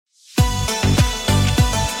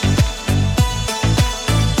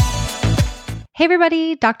Hey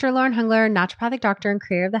everybody, Dr. Lauren Hungler, naturopathic doctor and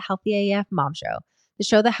creator of the Healthy AF Mom Show, the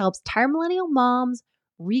show that helps tired millennial moms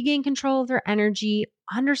regain control of their energy,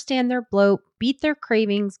 understand their bloat, beat their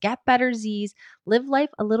cravings, get better Z's, live life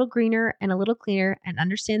a little greener and a little cleaner, and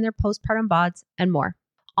understand their postpartum bods and more.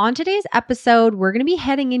 On today's episode, we're going to be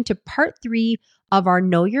heading into part 3 of our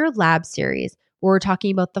Know Your Lab series, where we're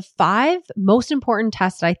talking about the 5 most important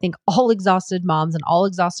tests that I think all exhausted moms and all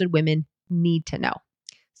exhausted women need to know.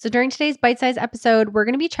 So during today's bite-sized episode, we're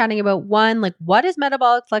going to be chatting about 1, what is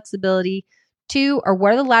metabolic flexibility? 2, or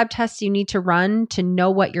what are the lab tests you need to run to know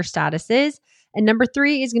what your status is? And number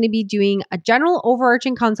 3 is going to be doing a general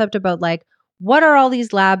overarching concept about what are all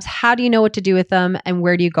these labs? How do you know what to do with them? And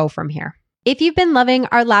where do you go from here? If you've been loving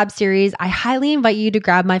our lab series, I highly invite you to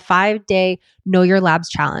grab my 5-day Know Your Labs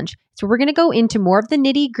challenge. So we're going to go into more of the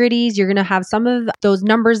nitty gritties. You're going to have some of those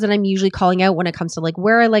numbers that I'm usually calling out when it comes to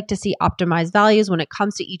where I like to see optimized values when it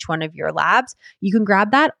comes to each one of your labs. You can grab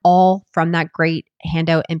that all from that great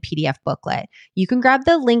handout and PDF booklet. You can grab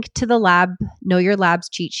the link to the lab, Know Your Labs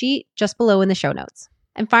cheat sheet just below in the show notes.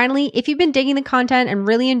 And finally, if you've been digging the content and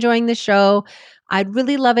really enjoying the show, I'd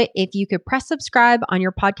really love it if you could press subscribe on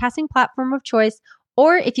your podcasting platform of choice,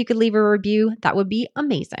 or if you could leave a review, that would be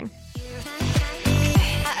amazing.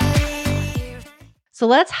 So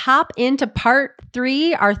let's hop into part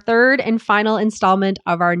 3, our third and final installment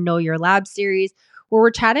of our Know Your Lab series, where we're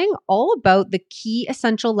chatting all about the key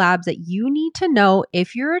essential labs that you need to know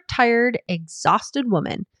if you're a tired, exhausted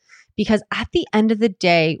woman. Because at the end of the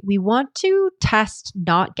day, we want to test,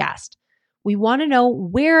 not guess. We want to know,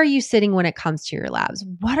 where are you sitting when it comes to your labs?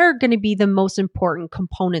 What are going to be the most important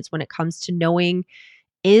components when it comes to knowing,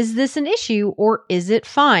 is this an issue or is it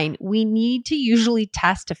fine? We need to usually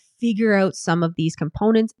test to figure out some of these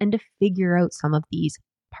components and to figure out some of these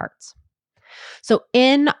parts. So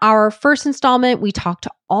in our first installment, we talked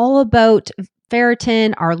all about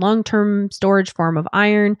ferritin, our long-term storage form of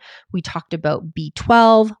iron. We talked about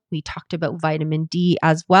B12. We talked about vitamin D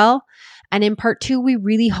as well. And in part 2, we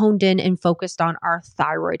really honed in and focused on our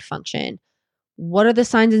thyroid function. What are the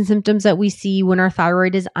signs and symptoms that we see when our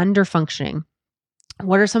thyroid is underfunctioning?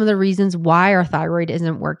 What are some of the reasons why our thyroid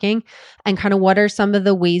isn't working? And kind of what are some of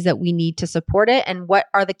the ways that we need to support it? And what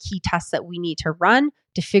are the key tests that we need to run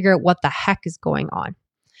to figure out what the heck is going on?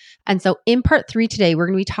 And so in part 3 today, we're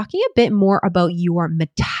going to be talking a bit more about your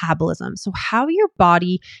metabolism. So how your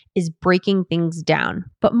body is breaking things down.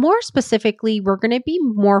 But more specifically, we're going to be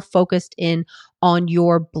more focused in on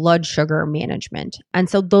your blood sugar management. And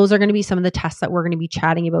so those are going to be some of the tests that we're going to be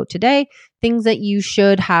chatting about today. Things that you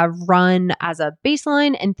should have run as a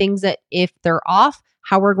baseline and things that if they're off,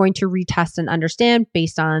 how we're going to retest and understand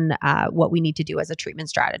based on what we need to do as a treatment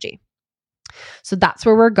strategy. So that's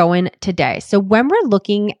where we're going today. So when we're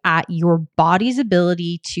looking at your body's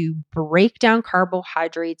ability to break down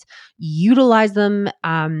carbohydrates, utilize them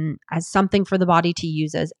as something for the body to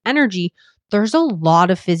use as energy, there's a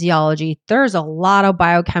lot of physiology, there's a lot of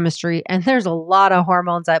biochemistry, and there's a lot of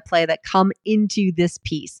hormones at play that come into this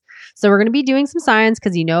piece. So we're going to be doing some science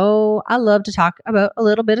because I love to talk about a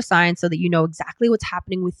little bit of science so that you know exactly what's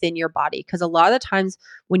happening within your body. Because a lot of the times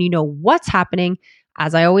when you know what's happening,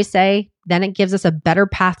 as I always say, then it gives us a better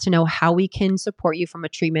path to know how we can support you from a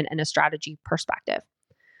treatment and a strategy perspective.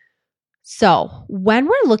 So when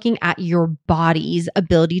we're looking at your body's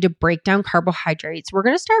ability to break down carbohydrates, we're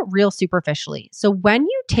going to start real superficially. So when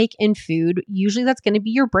you take in food, usually that's going to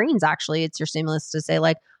be your brains actually. It's your stimulus to say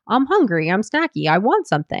I'm hungry, I'm snacky, I want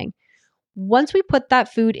something. Once we put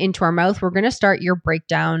that food into our mouth, we're going to start your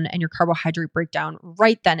breakdown and your carbohydrate breakdown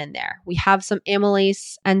right then and there. We have some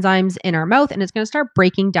amylase enzymes in our mouth and it's going to start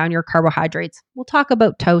breaking down your carbohydrates. We'll talk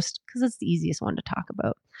about toast because it's the easiest one to talk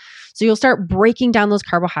about. So you'll start breaking down those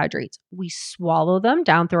carbohydrates. We swallow them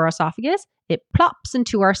down through our esophagus. It plops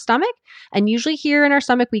into our stomach. And usually here in our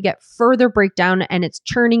stomach, we get further breakdown and it's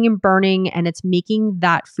churning and burning and it's making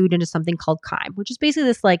that food into something called chyme, which is basically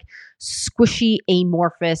this squishy,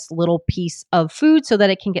 amorphous little piece of food so that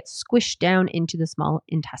it can get squished down into the small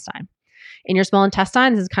intestine. In your small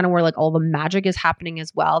intestine, this is kind of where all the magic is happening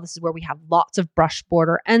as well. This is where we have lots of brush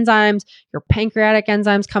border enzymes. Your pancreatic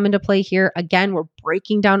enzymes come into play here. Again, we're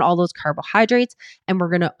breaking down all those carbohydrates and we're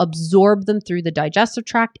going to absorb them through the digestive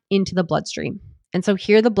tract into the bloodstream. And so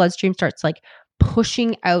here the bloodstream starts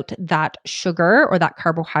pushing out that sugar or that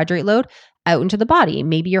carbohydrate load out into the body.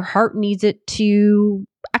 Maybe your heart needs it to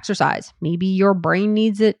exercise. Maybe your brain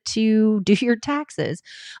needs it to do your taxes.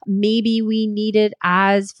 Maybe we need it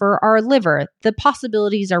as for our liver. The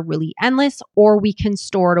possibilities are really endless, or we can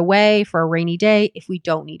store it away for a rainy day if we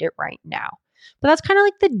don't need it right now. But that's kind of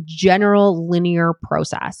like the general linear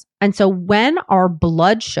process. And so when our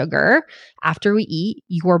blood sugar, after we eat,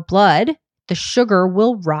 the sugar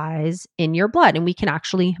will rise in your blood, and we can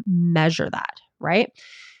actually measure that, right?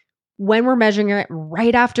 When we're measuring it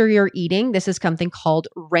right after you're eating, this is something called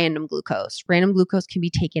random glucose. Random glucose can be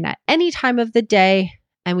taken at any time of the day,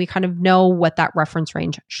 and we kind of know what that reference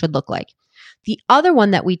range should look like. The other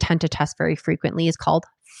one that we tend to test very frequently is called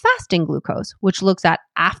fasting glucose, which looks at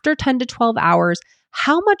after 10 to 12 hours,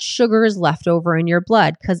 how much sugar is left over in your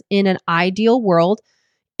blood. Because in an ideal world,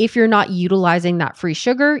 if you're not utilizing that free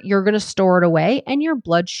sugar, you're going to store it away and your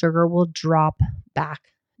blood sugar will drop back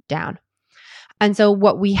down. And so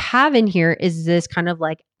what we have in here is this kind of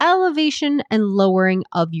like elevation and lowering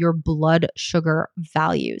of your blood sugar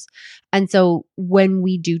values. And so when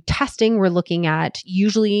we do testing, we're looking at,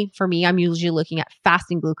 usually for me, I'm usually looking at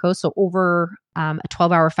fasting glucose. So over a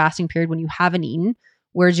 12-hour fasting period when you haven't eaten,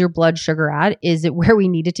 where's your blood sugar at? Is it where we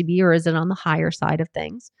need it to be, or is it on the higher side of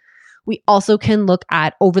things? We also can look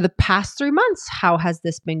at over the past 3 months, how has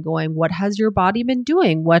this been going? What has your body been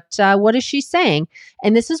doing? What is she saying?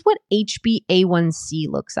 And this is what HbA1c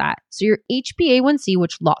looks at. So your HbA1c,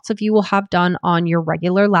 which lots of you will have done on your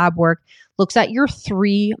regular lab work, looks at your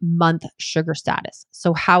 3-month sugar status.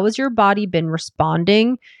 So how has your body been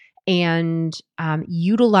responding and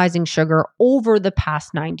utilizing sugar over the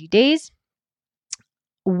past 90 days?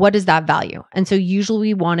 What is that value? And so usually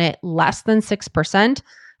we want it less than 6%.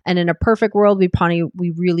 And in a perfect world,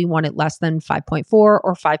 we really want it less than 5.4 or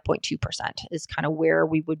 5.2% is kind of where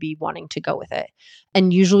we would be wanting to go with it.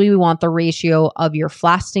 And usually we want the ratio of your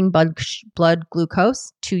fasting blood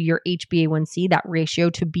glucose to your HbA1c, that ratio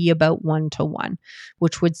to be about 1:1,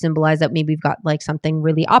 which would symbolize that maybe we've got like something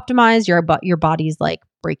really optimized. Your body's like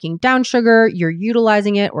breaking down sugar, you're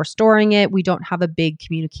utilizing it or storing it. We don't have a big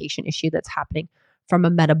communication issue that's happening from a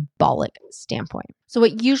metabolic standpoint. So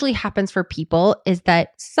what usually happens for people is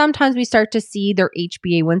that sometimes we start to see their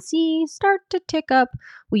HbA1c start to tick up.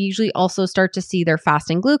 We usually also start to see their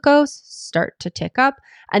fasting glucose start to tick up.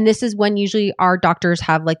 And this is when usually our doctors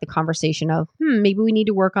have like the conversation of, maybe we need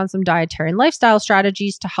to work on some dietary and lifestyle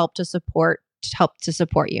strategies to help to support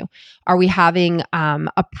you. Are we having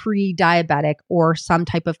a pre-diabetic or some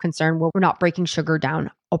type of concern where we're not breaking sugar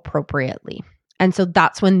down appropriately? And so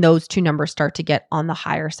that's when those two numbers start to get on the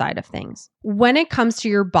higher side of things. When it comes to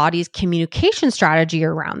your body's communication strategy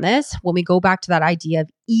around this, when we go back to that idea of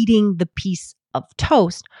eating the piece of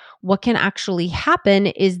toast, what can actually happen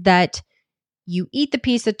is that you eat the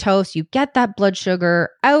piece of toast, you get that blood sugar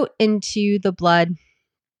out into the blood.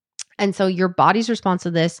 And so your body's response to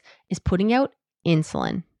this is putting out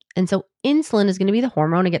insulin. And so insulin is going to be the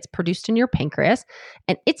hormone. It gets produced in your pancreas,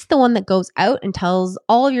 and it's the one that goes out and tells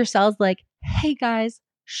all of your cells like, hey guys,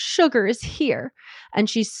 sugar is here. And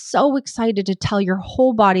she's so excited to tell your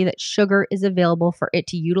whole body that sugar is available for it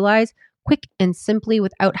to utilize quick and simply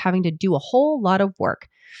without having to do a whole lot of work.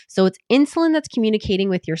 So it's insulin that's communicating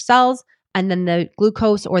with your cells, and then the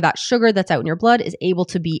glucose or that sugar that's out in your blood is able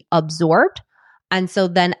to be absorbed. And so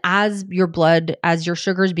then as your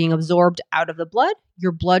sugar is being absorbed out of the blood,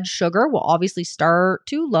 your blood sugar will obviously start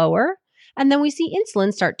to lower. And then we see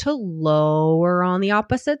insulin start to lower on the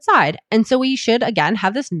opposite side. And so we should, again,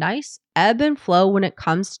 have this nice ebb and flow when it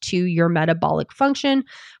comes to your metabolic function,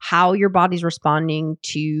 how your body's responding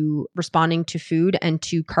to food and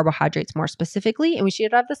to carbohydrates more specifically. And we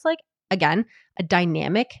should have this, like, again, a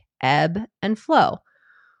dynamic ebb and flow.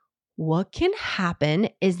 What can happen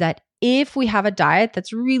is that if we have a diet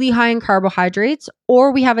that's really high in carbohydrates,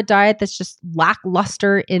 or we have a diet that's just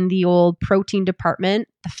lackluster in the old protein department,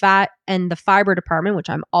 the fat and the fiber department, which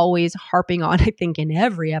I'm always harping on, I think, in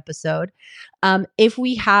every episode, if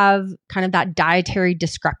we have kind of that dietary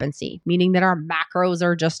discrepancy, meaning that our macros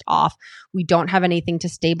are just off, we don't have anything to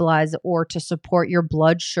stabilize or to support your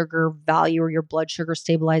blood sugar value or your blood sugar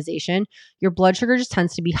stabilization, your blood sugar just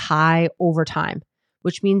tends to be high over time,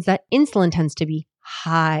 which means that insulin tends to be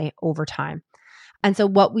high over time. And so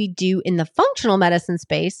what we do in the functional medicine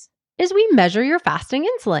space is we measure your fasting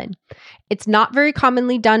insulin. It's not very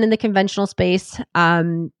commonly done in the conventional space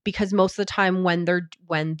because most of the time when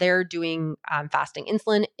they're doing fasting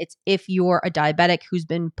insulin, it's if you're a diabetic who's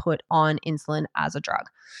been put on insulin as a drug.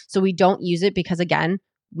 So we don't use it because, again,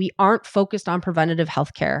 we aren't focused on preventative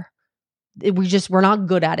healthcare. We're not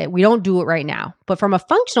good at it. We don't do it right now. But from a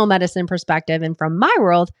functional medicine perspective and from my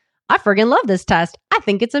world, I friggin' love this test. I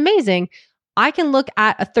think it's amazing. I can look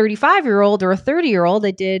at a 35-year-old or a 30-year-old.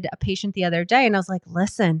 I did a patient the other day and I was like,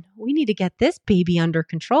 listen, we need to get this baby under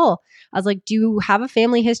control. I was like, do you have a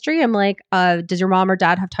family history? I'm like, does your mom or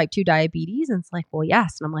dad have type 2 diabetes? And it's like, well,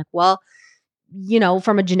 yes. And I'm like, well,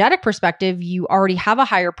 from a genetic perspective, you already have a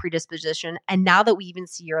higher predisposition. And now that we even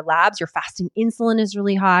see your labs, your fasting insulin is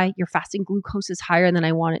really high. Your fasting glucose is higher than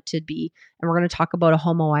I want it to be. And we're going to talk about a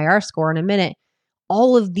HOMO-IR score in a minute.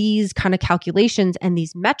 All of these kind of calculations and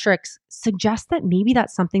these metrics suggest that maybe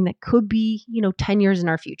that's something that could be, 10 years in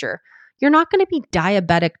our future. You're not going to be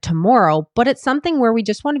diabetic tomorrow, but it's something where we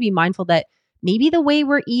just want to be mindful that maybe the way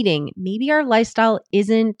we're eating, maybe our lifestyle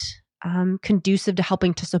isn't conducive to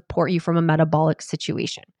helping to support you from a metabolic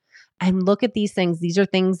situation. And look at these things. These are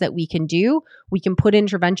things that we can do. We can put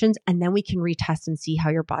interventions and then we can retest and see how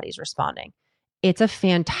your body's responding. It's a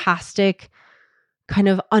fantastic kind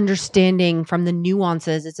of understanding from the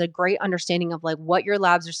nuances. It's a great understanding of like what your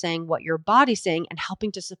labs are saying, what your body's saying, and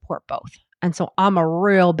helping to support both. And so I'm a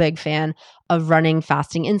real big fan of running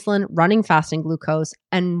fasting insulin, running fasting glucose,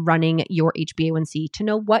 and running your HbA1c to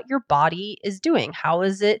know what your body is doing. How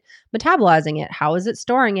is it metabolizing it? How is it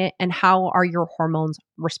storing it? And how are your hormones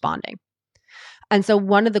responding? And so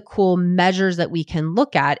one of the cool measures that we can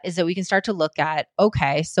look at is that we can start to look at,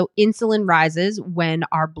 okay, so insulin rises when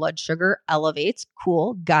our blood sugar elevates.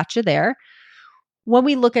 Cool, gotcha there. When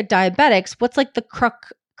we look at diabetics, what's like the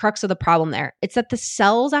crux of the problem there? It's that the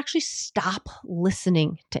cells actually stop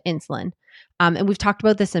listening to insulin. And we've talked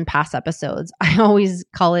about this in past episodes. I always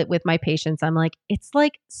call it with my patients, I'm like, it's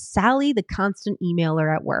like Sally, the constant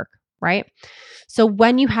emailer at work, right? So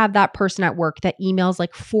when you have that person at work that emails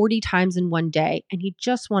like 40 times in one day and you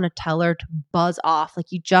just want to tell her to buzz off, like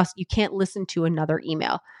you can't listen to another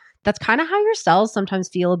email. That's kind of how your cells sometimes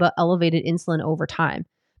feel about elevated insulin over time.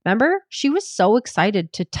 Remember, she was so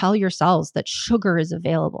excited to tell your cells that sugar is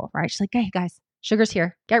available, right? She's like, hey guys, sugar's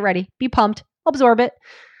here. Get ready. Be pumped. Absorb it.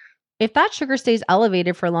 If that sugar stays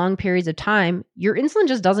elevated for long periods of time, your insulin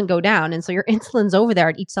just doesn't go down. And so your insulin's over there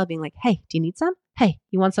at each cell being like, hey, do you need some? Hey,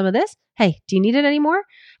 you want some of this? Hey, do you need it anymore?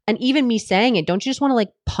 And even me saying it, don't you just want to like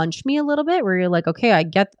punch me a little bit where you're like, okay, I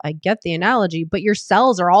get the analogy, but your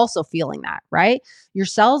cells are also feeling that, right? Your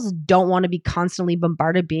cells don't want to be constantly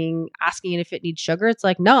bombarded asking it if it needs sugar. It's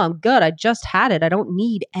like, no, I'm good. I just had it. I don't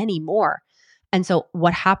need any more. And so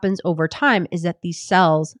what happens over time is that these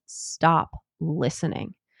cells stop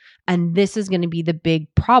listening. And this is going to be the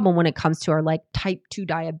big problem when it comes to our like type 2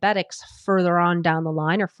 diabetics further on down the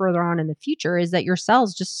line or further on in the future, is that your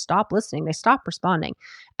cells just stop listening. They stop responding.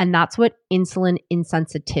 And that's what insulin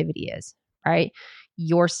insensitivity is, right?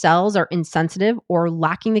 Your cells are insensitive or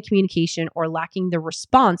lacking the communication or lacking the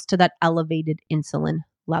response to that elevated insulin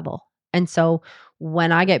level. And so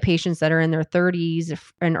when I get patients that are in their 30s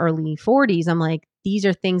and early 40s, I'm like, these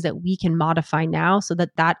are things that we can modify now so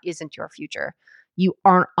that that isn't your future. You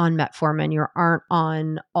aren't on metformin. You aren't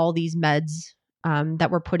on all these meds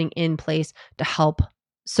that we're putting in place to help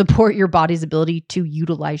support your body's ability to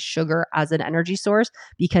utilize sugar as an energy source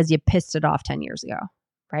because you pissed it off 10 years ago,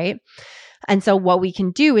 right? And so what we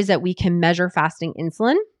can do is that we can measure fasting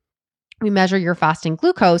insulin, we measure your fasting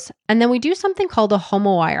glucose, and then we do something called a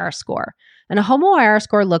HOMO-IR score. And a HOMO-IR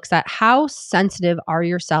score looks at how sensitive are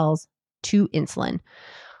your cells to insulin.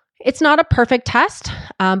 It's not a perfect test,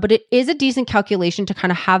 but it is a decent calculation to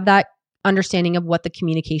kind of have that understanding of what the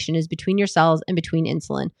communication is between your cells and between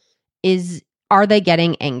insulin. Are they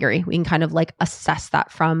getting angry? We can kind of like assess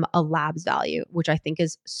that from a labs value, which I think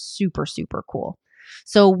is super, super cool.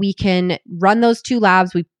 So we can run those two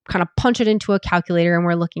labs. We kind of punch it into a calculator and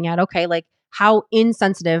we're looking at, okay, like how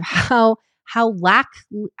insensitive, how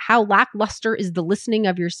lackluster is the listening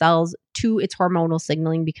of your cells to its hormonal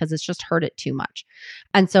signaling because it's just heard it too much.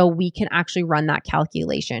 And so we can actually run that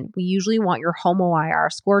calculation. We usually want your HOMO-IR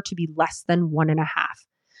score to be less than 1.5.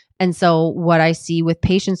 And so what I see with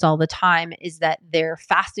patients all the time is that their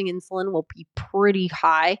fasting insulin will be pretty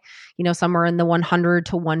high, somewhere in the 100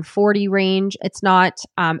 to 140 range. It's not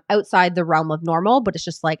outside the realm of normal, but it's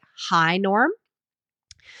just like high norm.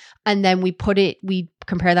 And then we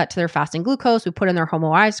compare that to their fasting glucose, we put in their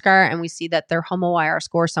HOMO-IR score, and we see that their HOMO-IR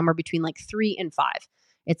score is somewhere between like 3 and 5.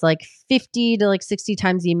 It's like 50 to like 60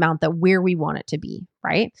 times the amount that where we want it to be,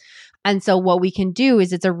 right? And so what we can do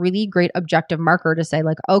is it's a really great objective marker to say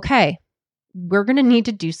like, okay, we're going to need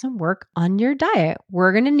to do some work on your diet.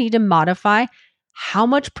 We're going to need to modify how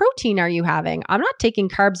much protein are you having? I'm not taking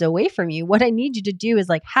carbs away from you. What I need you to do is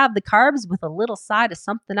like have the carbs with a little side of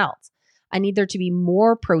something else. I need there to be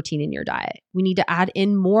more protein in your diet. We need to add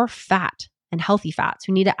in more fat and healthy fats.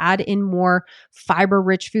 We need to add in more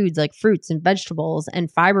fiber-rich foods like fruits and vegetables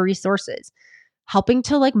and fiber resources, helping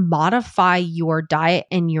to like modify your diet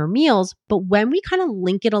and your meals. But when we kind of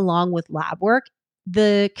link it along with lab work,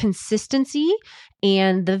 the consistency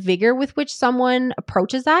and the vigor with which someone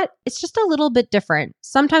approaches that, it's just a little bit different.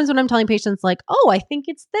 Sometimes when I'm telling patients like, oh, I think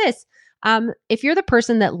it's this, If you're the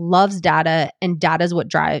person that loves data and data is what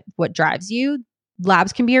drives you,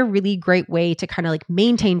 labs can be a really great way to kind of like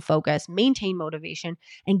maintain focus, maintain motivation,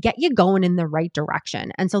 and get you going in the right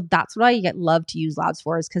direction. And so that's what I love to use labs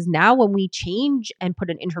for, is because now when we change and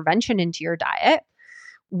put an intervention into your diet,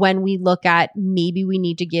 when we look at maybe we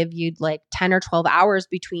need to give you like 10 or 12 hours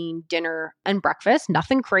between dinner and breakfast,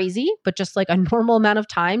 nothing crazy, but just like a normal amount of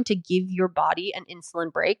time to give your body an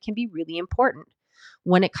insulin break can be really important.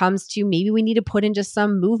 When it comes to maybe we need to put in just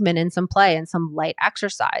some movement and some play and some light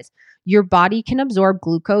exercise, your body can absorb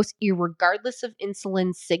glucose regardless of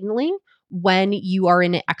insulin signaling when you are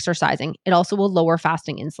in exercising. It also will lower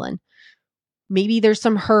fasting insulin. Maybe there's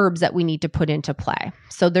some herbs that we need to put into play.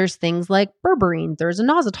 So there's things like berberine, there's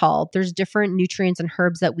inositol, there's different nutrients and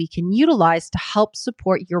herbs that we can utilize to help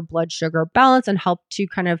support your blood sugar balance and help to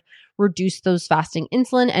kind of reduce those fasting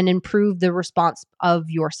insulin and improve the response of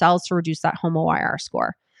your cells to reduce that HOMO-IR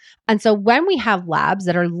score. And so when we have labs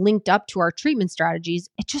that are linked up to our treatment strategies,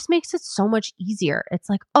 it just makes it so much easier. It's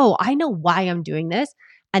like, oh, I know why I'm doing this.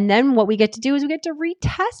 And then what we get to do is we get to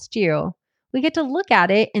retest you. We get to look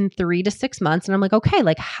at it in 3 to 6 months. And I'm like, okay,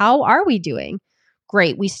 like how are we doing?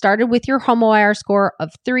 Great. We started with your HOMO-IR score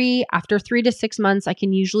of 3. After 3 to 6 months, I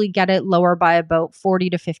can usually get it lower by about 40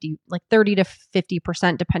 to 50, like 30 to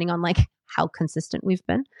 50%, depending on like how consistent we've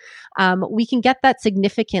been. We can get that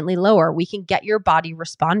significantly lower. We can get your body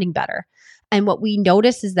responding better. And what we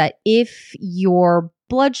notice is that if your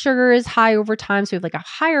blood sugar is high over time, so we have like a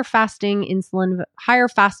higher fasting insulin, higher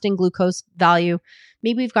fasting glucose value,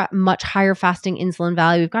 maybe we've got much higher fasting insulin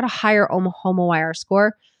value, we've got a higher HOMO-IR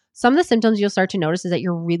score. Some of the symptoms you'll start to notice is that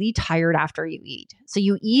you're really tired after you eat. So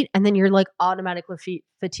you eat and then you're like automatically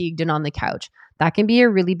fatigued and on the couch. That can be a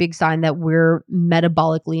really big sign that we're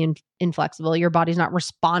metabolically inflexible. Your body's not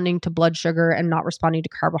responding to blood sugar and not responding to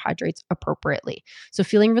carbohydrates appropriately. So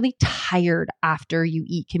feeling really tired after you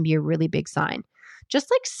eat can be a really big sign.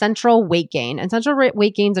 Just like central weight gain. And central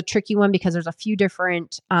weight gain is a tricky one because there's a few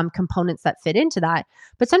different components that fit into that.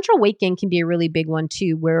 But central weight gain can be a really big one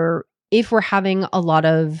too, where if we're having a lot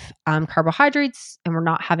of carbohydrates and we're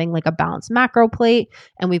not having like a balanced macro plate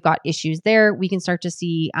and we've got issues there, we can start to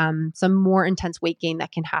see some more intense weight gain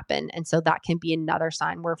that can happen. And so that can be another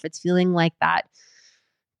sign where if it's feeling like that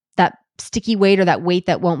sticky weight or that weight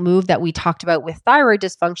that won't move that we talked about with thyroid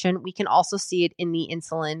dysfunction, we can also see it in the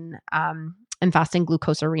insulin and fasting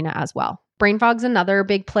glucose arena as well. Brain fog's another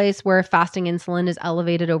big place where fasting insulin is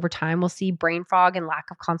elevated over time. We'll see brain fog and lack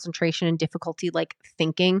of concentration and difficulty like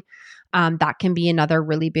thinking. That can be another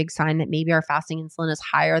really big sign that maybe our fasting insulin is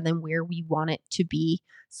higher than where we want it to be.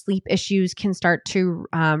 Sleep issues can start to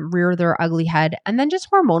rear their ugly head, and then just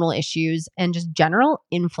hormonal issues and just general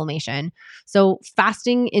inflammation. So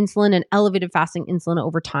fasting insulin and elevated fasting insulin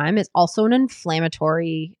over time is also an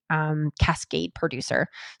inflammatory cascade producer.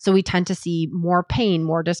 So we tend to see more pain,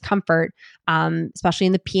 more discomfort, especially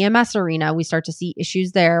in the PMS arena. We start to see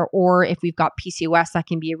issues there. Or if we've got PCOS, that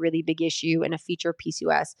can be a really big issue. And a feature of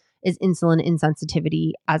PCOS is insulin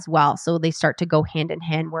insensitivity as well. So they start to go hand in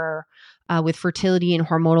hand where with fertility and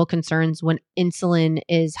hormonal concerns, when insulin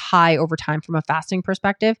is high over time from a fasting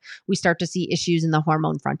perspective, we start to see issues in the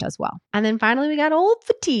hormone front as well. And then finally, we got old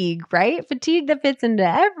fatigue, right? Fatigue that fits into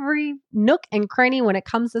every nook and cranny when it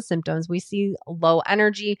comes to symptoms. We see low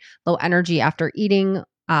energy after eating,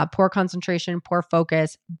 poor concentration, poor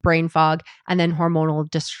focus, brain fog, and then hormonal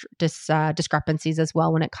discrepancies as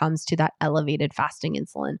well when it comes to that elevated fasting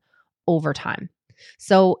insulin over time.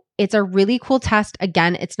 So it's a really cool test.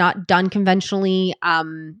 Again, it's not done conventionally.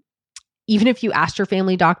 Even if you asked your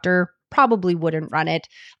family doctor, probably wouldn't run it.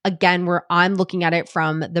 Again, I'm looking at it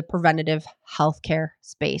from the preventative healthcare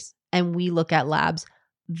space, and we look at labs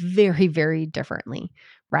very, very differently,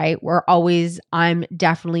 right? I'm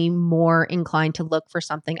definitely more inclined to look for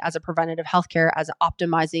something as a preventative healthcare, as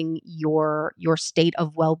optimizing your state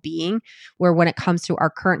of well-being, where when it comes to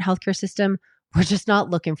our current healthcare system, we're just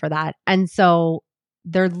not looking for that. And so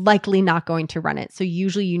they're likely not going to run it. So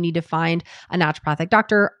usually you need to find a naturopathic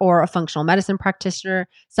doctor or a functional medicine practitioner,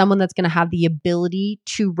 someone that's going to have the ability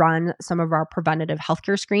to run some of our preventative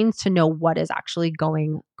healthcare screens to know what is actually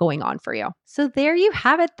going on for you. So there you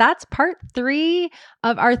have it. That's part 3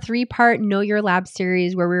 of our 3-part Know Your Lab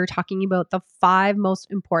series, where we were talking about the 5 most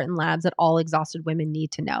important labs that all exhausted women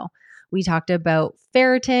need to know. We talked about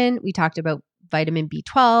ferritin. We talked about vitamin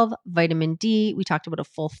B12, vitamin D. We talked about a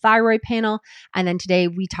full thyroid panel. And then today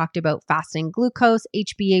we talked about fasting glucose,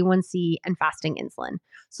 HbA1c, and fasting insulin.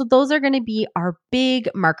 So those are going to be our big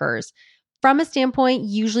markers. From a standpoint,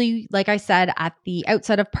 usually, like I said at the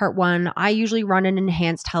outset of part 1, I usually run an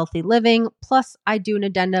enhanced healthy living. Plus, I do an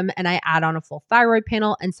addendum and I add on a full thyroid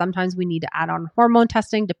panel. And sometimes we need to add on hormone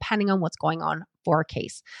testing depending on what's going on for a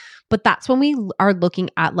case. But that's when we are looking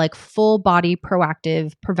at like full body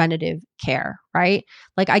proactive preventative care, right?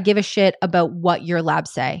 Like I give a shit about what your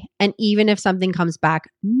labs say. And even if something comes back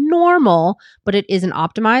normal, but it isn't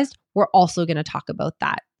optimized, we're also going to talk about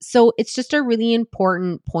that. So it's just a really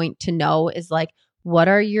important point to know is like, what's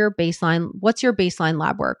your baseline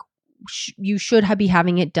lab work? You should be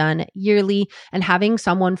having it done yearly and having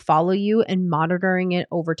someone follow you and monitoring it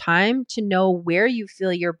over time to know where you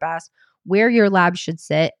feel your best, where your lab should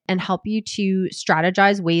sit, and help you to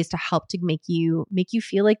strategize ways to help to make you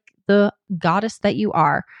feel like the goddess that you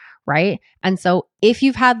are, right? And so if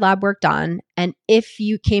you've had lab work done and if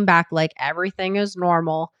you came back like everything is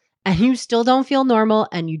normal and you still don't feel normal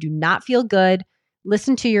and you do not feel good,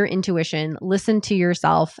 listen to your intuition, listen to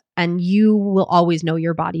yourself, and you will always know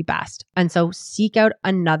your body best. And so seek out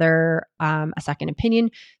a second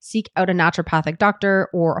opinion, seek out a naturopathic doctor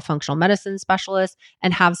or a functional medicine specialist,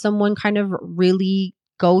 and have someone kind of really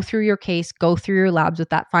go through your case, go through your labs with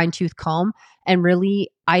that fine-tooth comb and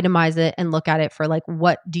really itemize it and look at it for like,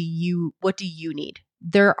 what do you need?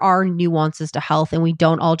 There are nuances to health, and we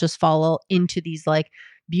don't all just follow into these like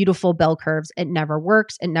beautiful bell curves. It never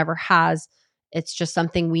works. It never has. It's just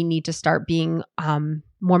something we need to start being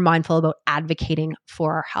more mindful about advocating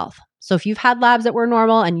for our health. So if you've had labs that were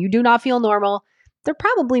normal and you do not feel normal, they're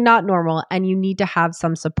probably not normal, and you need to have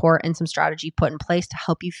some support and some strategy put in place to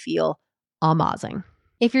help you feel amazing.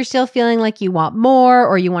 If you're still feeling like you want more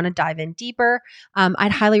or you want to dive in deeper,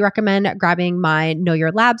 I'd highly recommend grabbing my Know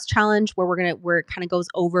Your Labs challenge, where it kind of goes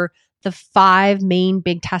over the 5 main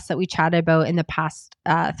big tests that we chatted about in the past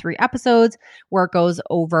 3 episodes, where it goes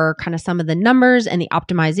over kind of some of the numbers and the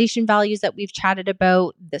optimization values that we've chatted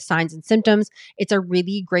about, the signs and symptoms. It's a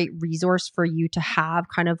really great resource for you to have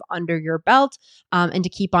kind of under your belt and to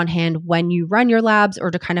keep on hand when you run your labs, or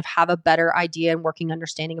to kind of have a better idea and working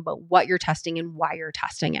understanding about what you're testing and why you're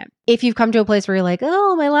testing it. If you've come to a place where you're like,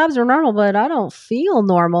 oh, my labs are normal, but I don't feel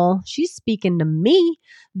normal, she's speaking to me,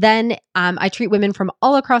 then I treat women from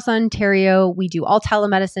all across Ontario. We do all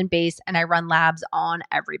telemedicine based, and I run labs on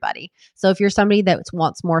everybody. So if you're somebody that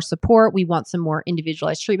wants more support, we want some more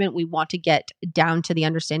individualized treatment, we want to get down to the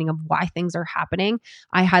understanding of why things are happening,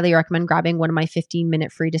 I highly recommend grabbing one of my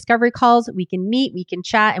 15-minute free discovery calls. We can meet, we can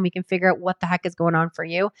chat, and we can figure out what the heck is going on for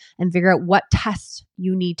you and figure out what tests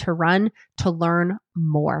you need to run to learn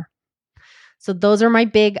more. So those are my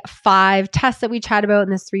big 5 tests that we chat about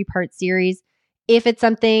in this 3-part series. If it's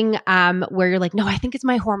something where you're like, no, I think it's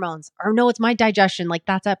my hormones, or no, it's my digestion, like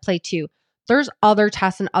that's at play too, there's other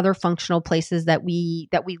tests and other functional places that we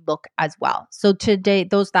look as well. So today,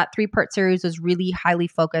 that 3-part series was really highly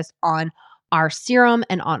focused on our serum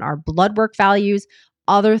and on our blood work values.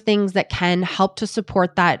 Other things that can help to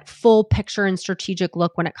support that full picture and strategic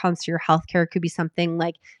look when it comes to your healthcare could be something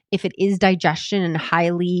like, if it is digestion and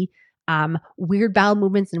highly weird bowel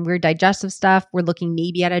movements and weird digestive stuff, we're looking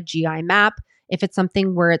maybe at a GI map. If it's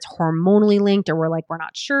something where it's hormonally linked, or we're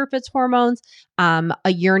not sure if it's hormones, a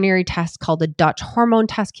urinary test called the Dutch hormone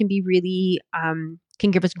test can be really,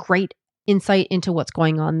 can give us great insight into what's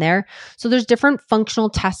going on there. So there's different functional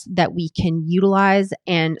tests that we can utilize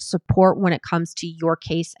and support when it comes to your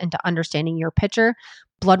case and to understanding your picture.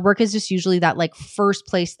 Blood work is just usually that like first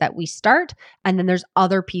place that we start. And then there's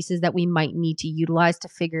other pieces that we might need to utilize to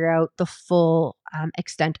figure out the full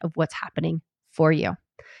extent of what's happening for you.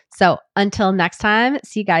 So until next time,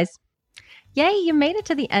 see you guys. Yay, you made it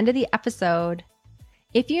to the end of the episode.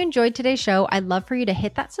 If you enjoyed today's show, I'd love for you to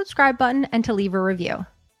hit that subscribe button and to leave a review.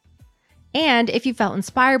 And if you felt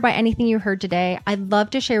inspired by anything you heard today, I'd love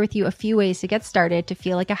to share with you a few ways to get started to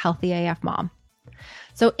feel like a healthy AF mom.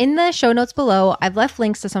 So in the show notes below, I've left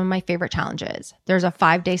links to some of my favorite challenges. There's a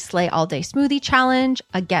 5-day Slay All Day Smoothie challenge,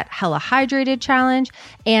 a Get Hella Hydrated challenge,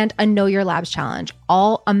 and a Know Your Labs challenge.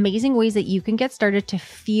 All amazing ways that you can get started to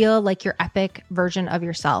feel like your epic version of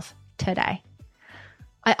yourself today.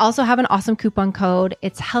 I also have an awesome coupon code.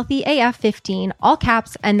 It's HealthyAF15, all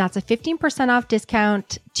caps, and that's a 15% off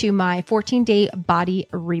discount to my 14-day body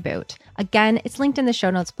reboot. Again, it's linked in the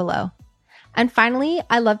show notes below. And finally,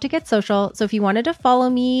 I love to get social. So if you wanted to follow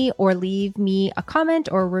me or leave me a comment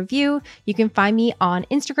or a review, you can find me on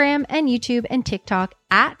Instagram and YouTube and TikTok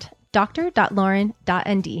at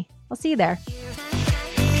dr.lauren.nd. I'll see you there.